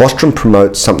 Bostrom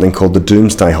promotes something called the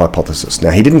doomsday hypothesis.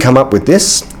 Now, he didn't come up with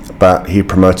this, but he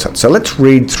promotes it. So let's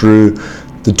read through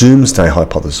the doomsday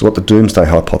hypothesis, what the doomsday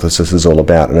hypothesis is all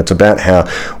about. And it's about how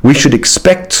we should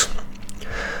expect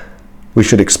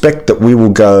that we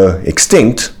will go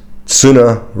extinct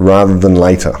sooner rather than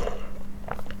later.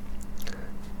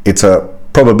 It's a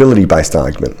probability-based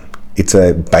argument. It's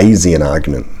a Bayesian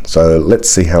argument. So let's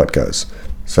see how it goes.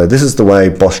 So this is the way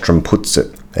Bostrom puts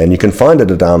it. And you can find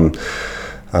it at, on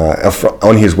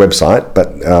his website,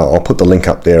 but I'll put the link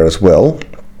up there as well.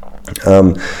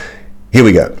 Here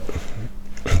we go.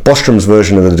 Bostrom's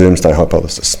version of the doomsday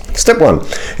hypothesis. Step 1.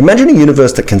 Imagine a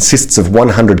universe that consists of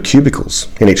 100 cubicles.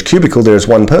 In each cubicle there is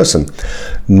one person.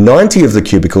 90 of the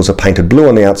cubicles are painted blue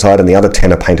on the outside and the other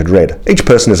 10 are painted red. Each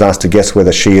person is asked to guess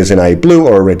whether she is in a blue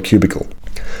or a red cubicle.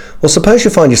 Well, suppose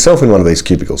you find yourself in one of these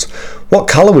cubicles. What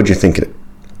colour would you think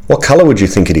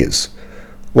it is?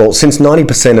 Well, since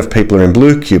 90% of people are in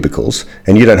blue cubicles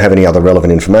and you don't have any other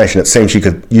relevant information, it seems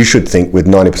you should think with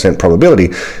 90% probability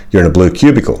you're in a blue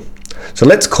cubicle. So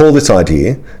let's call this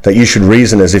idea that you should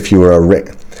reason as if you were a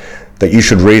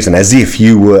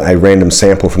random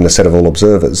sample from the set of all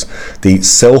observers, the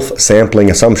self-sampling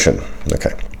assumption.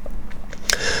 Okay.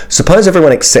 Suppose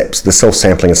everyone accepts the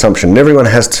self-sampling assumption, and everyone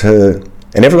has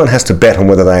to bet on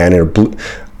whether they are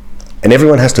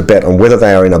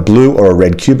in a blue or a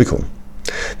red cubicle.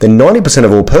 Then 90%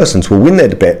 of all persons will win their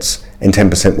bets and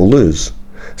 10% will lose.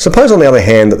 Suppose, on the other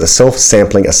hand, that the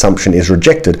self-sampling assumption is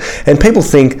rejected and people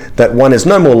think that one is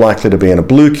no more likely to be in a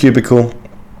blue cubicle,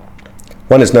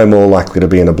 one is no more likely to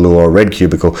be in a blue or a red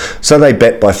cubicle, so they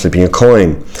bet by flipping a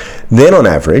coin. Then, on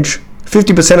average,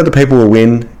 50% of the people will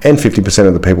win and 50%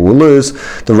 of the people will lose.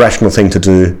 The rational thing to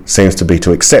do seems to be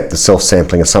to accept the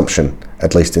self-sampling assumption,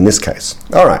 at least in this case.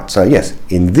 All right, so yes,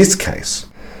 in this case.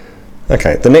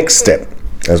 Okay, the next step,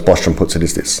 as Bostrom puts it,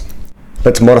 is this.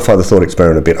 Let's modify the thought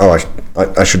experiment a bit.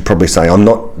 I should probably say I'm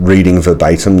not reading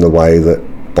verbatim the way that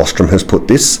Bostrom has put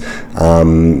this.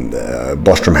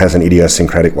 Bostrom has an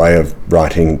idiosyncratic way of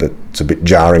writing that's a bit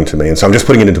jarring to me, and so I'm just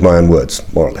putting it into my own words,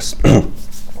 more or less.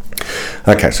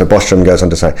 Okay, so Bostrom goes on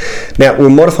to say, now we're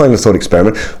modifying the thought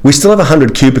experiment. We still have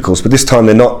 100 cubicles, but this time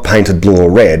they're not painted blue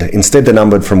or red. Instead, they're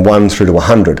numbered from 1 through to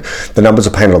 100. The numbers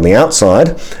are painted on the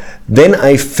outside. Then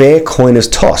a fair coin is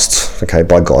tossed, okay,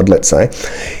 by God, let's say.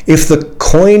 If the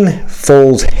coin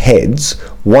falls heads,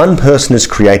 one person is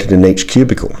created in each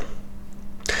cubicle.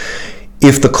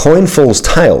 If the coin falls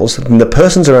tails, then the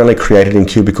persons are only created in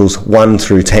cubicles 1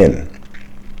 through 10.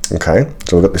 Okay,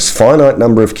 so we've got this finite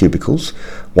number of cubicles,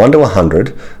 1 to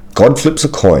 100. God flips a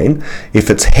coin. If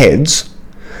it's heads,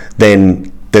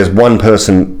 then there's one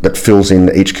person that fills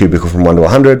in each cubicle from 1 to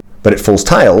 100. But it falls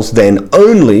tails, then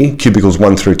only cubicles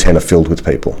 1 through 10 are filled with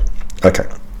people. Okay.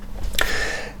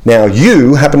 Now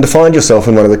you happen to find yourself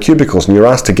in one of the cubicles and you're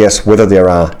asked to guess whether there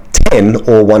are 10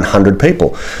 or 100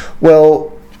 people.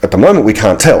 Well, at the moment we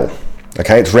can't tell.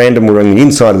 Okay, it's random, we're on the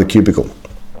inside of the cubicle.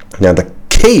 Now the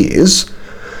key is,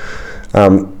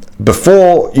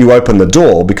 before you open the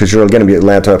door, because you're going to be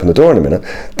allowed to open the door in a minute,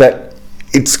 that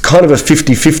it's kind of a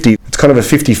 50-50. It's kind of a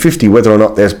 50-50 whether or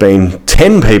not there's been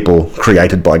 10 people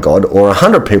created by God or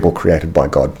 100 people created by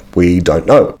God. We don't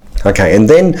know. Okay, and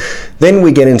then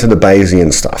we get into the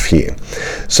Bayesian stuff here.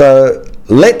 So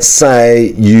let's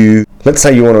say you want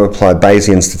to apply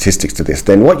Bayesian statistics to this.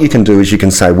 Then what you can do is you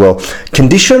can say, well,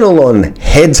 conditional on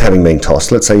heads having been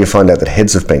tossed, let's say you find out that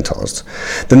heads have been tossed,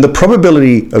 then the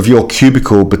probability of your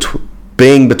cubicle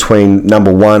being between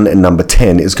number 1 and number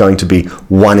 10 is going to be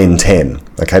 1 in 10,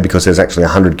 okay, because there's actually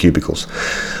 100 cubicles.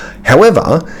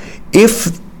 However,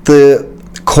 if the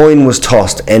coin was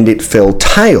tossed and it fell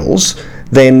tails,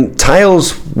 then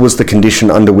tails was the condition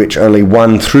under which only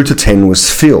 1 through to 10 was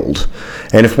filled.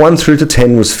 And if 1 through to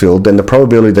 10 was filled, then the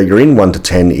probability that you're in 1 to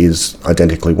 10 is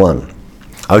identically 1.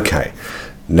 Okay,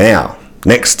 now,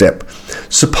 next step.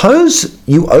 Suppose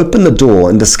you open the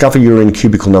door and discover you're in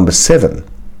cubicle number 7.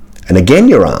 And again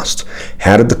you're asked,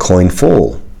 how did the coin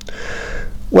fall?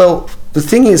 Well, the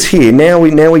thing is here, now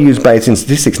we use Bayesian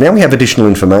statistics. Now we have additional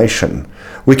information.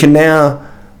 We can now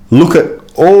look at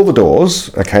all the doors.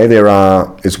 Okay,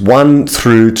 it's 1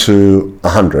 through to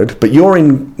 100, but you're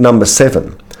in number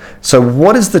 7. So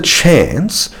what is the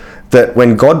chance that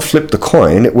when God flipped the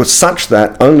coin, it was such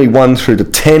that only 1 through to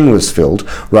 10 was filled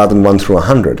rather than 1 through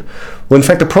 100? Well, in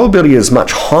fact, the probability is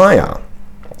much higher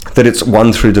that it's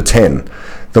 1 through to 10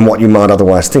 than what you might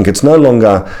otherwise think. It's no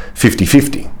longer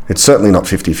 50-50. It's certainly not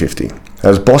 50-50.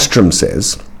 As Bostrom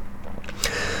says,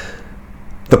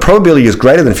 the probability is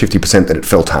greater than 50% that it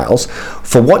fell tails,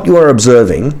 for what you are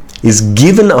observing is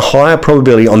given a higher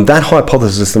probability on that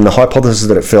hypothesis than the hypothesis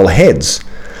that it fell heads.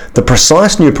 The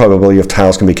precise new probability of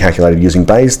tails can be calculated using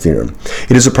Bayes' theorem.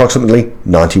 It is approximately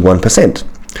 91%.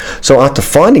 So after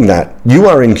finding that you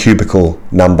are in cubicle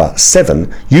number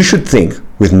 7, you should think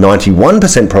with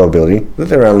 91% probability that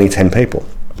there are only 10 people.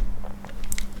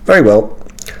 Very well.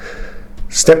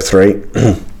 Step 3.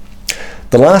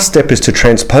 The last step is to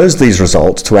transpose these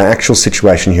results to our actual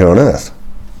situation here on Earth.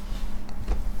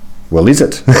 Well, is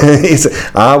it?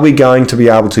 Are we going to be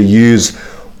able to use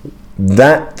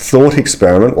that thought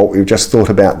experiment, what we've just thought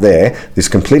about there, this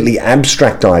completely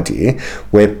abstract idea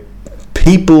where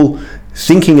people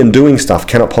thinking and doing stuff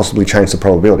cannot possibly change the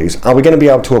probabilities? Are we going to be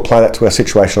able to apply that to our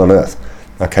situation on Earth?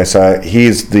 Okay, so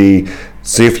here's the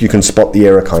see if you can spot the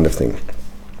error kind of thing.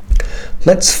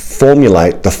 Let's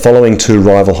formulate the following 2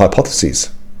 rival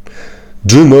hypotheses.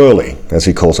 Doom early, as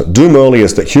he calls it. Doom early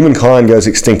is that humankind goes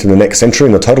extinct in the next century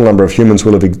and the total number of humans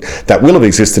that will have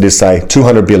existed is, say,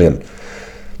 200 billion.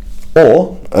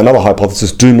 Or, another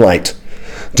hypothesis, doom late.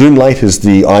 Doom late is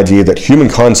the idea that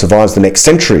humankind survives the next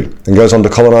century and goes on to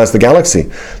colonize the galaxy.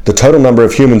 The total number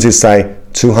of humans is, say,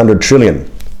 200 trillion.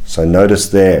 So notice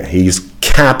there, he's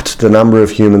capped the number of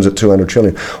humans at 200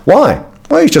 trillion. Why?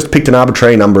 Well, he's just picked an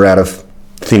arbitrary number out of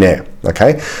thin air,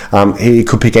 okay? He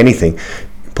could pick anything.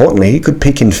 Importantly, he could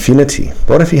pick infinity.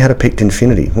 What if he had picked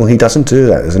infinity? Well, he doesn't do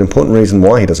that. There's an important reason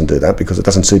why he doesn't do that, because it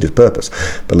doesn't suit his purpose.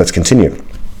 But let's continue.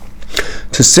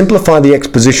 To simplify the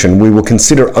exposition, we will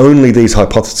consider only these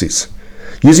hypotheses.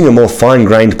 Using a more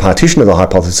fine-grained partition of the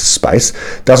hypothesis space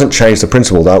doesn't change the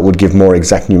principle, though it would give more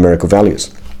exact numerical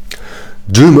values.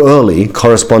 Doom early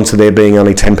corresponds to there being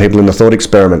only 10 people in the thought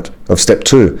experiment of step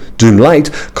 2. Doom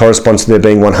late corresponds to there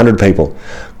being 100 people.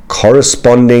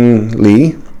 Corresponding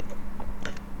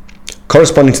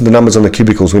to the numbers on the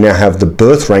cubicles, we now have the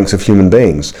birth ranks of human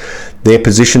beings, their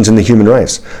positions in the human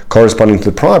race. Corresponding to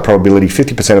the prior probability,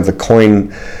 50% of the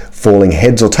coin falling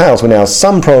heads or tails, we now have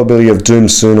some probability of doom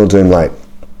soon or doom late.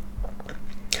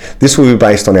 This will be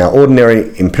based on our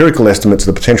ordinary empirical estimates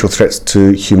of the potential threats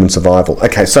to human survival.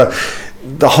 Okay, so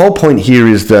the whole point here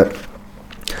is that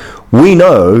we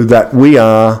know that we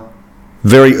are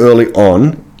very early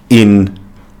on in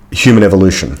human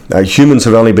evolution. Humans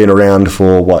have only been around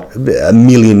for, 1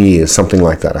 million years, something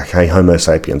like that, okay, Homo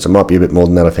sapiens. It might be a bit more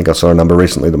than that. I think I saw a number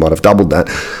recently that might have doubled that.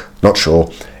 Not sure.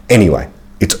 Anyway,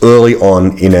 it's early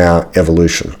on in our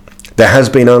evolution. There has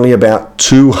been only about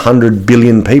 200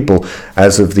 billion people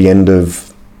as of the end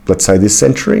of, let's say, this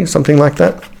century, something like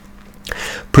that.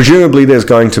 Presumably there's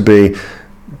going to be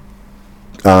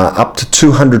up to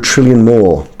 200 trillion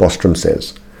more, Bostrom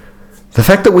says. The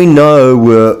fact that we know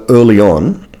we're early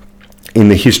on in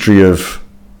the history of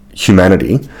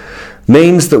humanity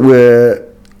means that we're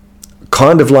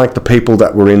kind of like the people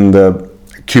that were in the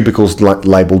cubicles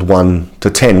labelled 1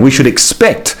 to 10. We should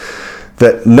expect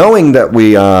that, knowing that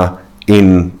we are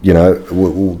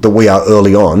that we are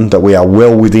early on, that we are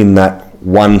well within that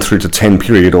 1 through to 10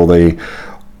 period, or the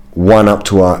 1 up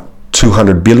to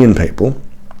 200 billion people,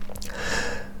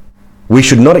 we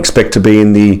should not expect to be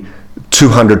in the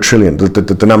 200 trillion.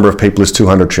 The number of people is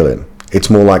 200 trillion. It's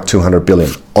more like 200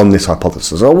 billion on this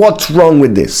hypothesis. Oh, what's wrong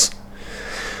with this?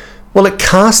 Well, it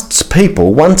casts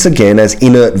people once again as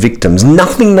inert victims.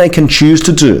 Nothing they can choose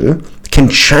to do can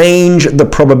change the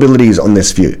probabilities on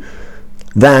this view.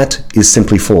 That is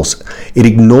simply false. It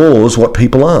ignores what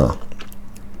people are.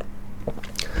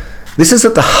 This is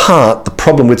at the heart the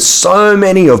problem with so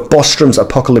many of Bostrom's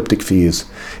apocalyptic fears.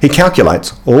 He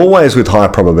calculates, always with high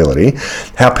probability,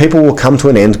 how people will come to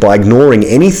an end by ignoring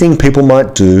anything people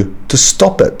might do to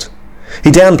stop it.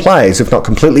 He downplays, if not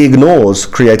completely ignores,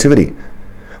 creativity.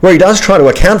 Where he does try to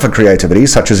account for creativity,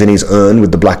 such as in his urn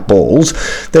with the black balls,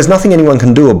 there's nothing anyone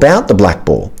can do about the black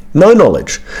ball. No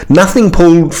knowledge. Nothing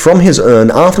pulled from his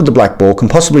urn after the black ball can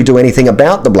possibly do anything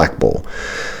about the black ball.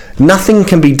 Nothing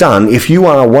can be done if you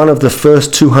are one of the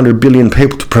first 200 billion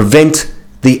people to prevent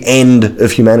the end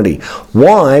of humanity.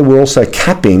 Why we're also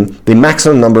capping the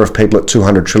maximum number of people at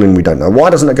 200 trillion, we don't know. Why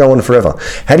doesn't it go on forever?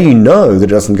 How do you know that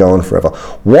it doesn't go on forever?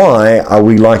 Why are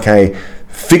we like a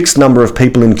fixed number of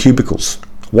people in cubicles?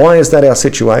 Why is that our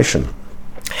situation?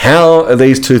 How are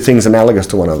these two things analogous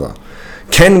to one another?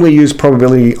 Can we use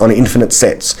probability on infinite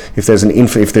sets if there's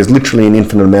literally an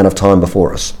infinite amount of time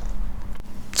before us?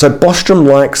 So Bostrom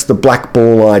likes the black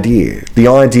ball idea, the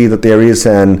idea that there is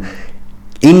an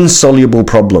insoluble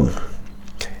problem.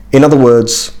 In other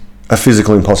words, a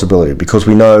physical impossibility, because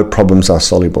we know problems are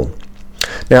soluble.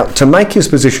 Now, to make his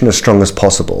position as strong as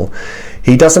possible,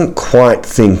 he doesn't quite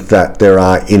think that there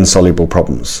are insoluble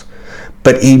problems,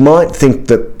 but he might think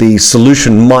that the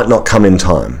solution might not come in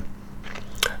time.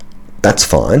 That's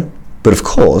fine. But of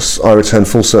course, I return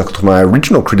full circle to my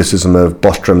original criticism of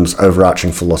Bostrom's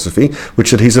overarching philosophy, which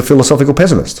is that he's a philosophical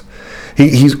pessimist.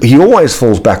 He always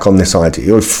falls back on this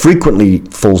idea, or frequently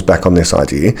falls back on this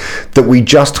idea, that we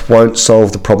just won't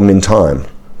solve the problem in time.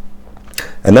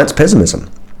 And that's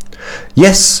pessimism.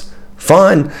 Yes,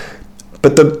 fine,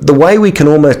 but the way we can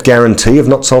almost guarantee of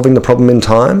not solving the problem in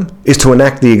time is to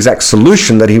enact the exact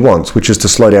solution that he wants, which is to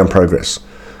slow down progress.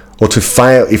 Or to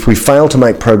fail, if we fail to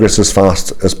make progress as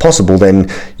fast as possible, then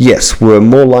yes, we're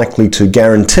more likely to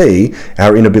guarantee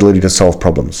our inability to solve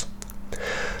problems.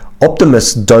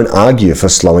 Optimists don't argue for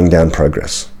slowing down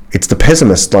progress. It's the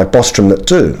pessimists like Bostrom that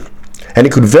do. And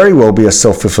it could very well be a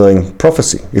self-fulfilling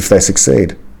prophecy if they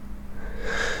succeed.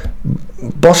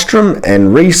 Bostrom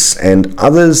and Rees and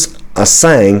others are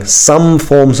saying some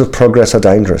forms of progress are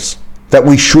dangerous, that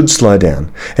we should slow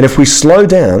down. And if we slow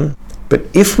down,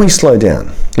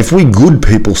 if we good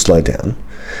people slow down,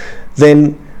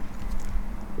 then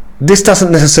this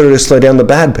doesn't necessarily slow down the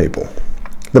bad people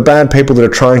that are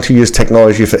trying to use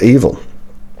technology for evil.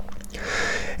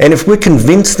 And if we're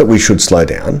convinced that we should slow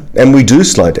down, and we do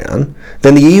slow down,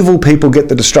 then the evil people get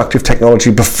the destructive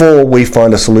technology before we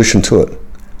find a solution to it.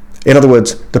 In other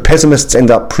words, the pessimists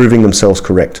end up proving themselves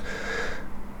correct,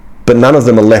 but none of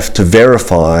them are left to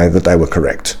verify that they were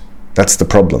correct. That's the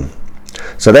problem.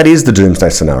 So that is the doomsday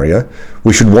scenario.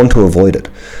 We should want to avoid it.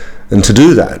 And to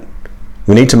do that,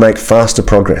 we need to make faster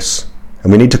progress.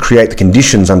 And we need to create the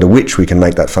conditions under which we can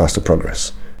make that faster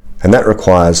progress. And that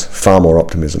requires far more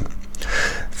optimism.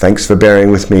 Thanks for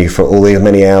bearing with me for all these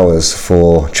many hours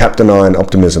for Chapter 9,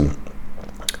 Optimism.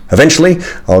 Eventually,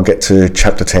 I'll get to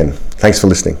Chapter 10. Thanks for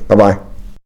listening. Bye-bye.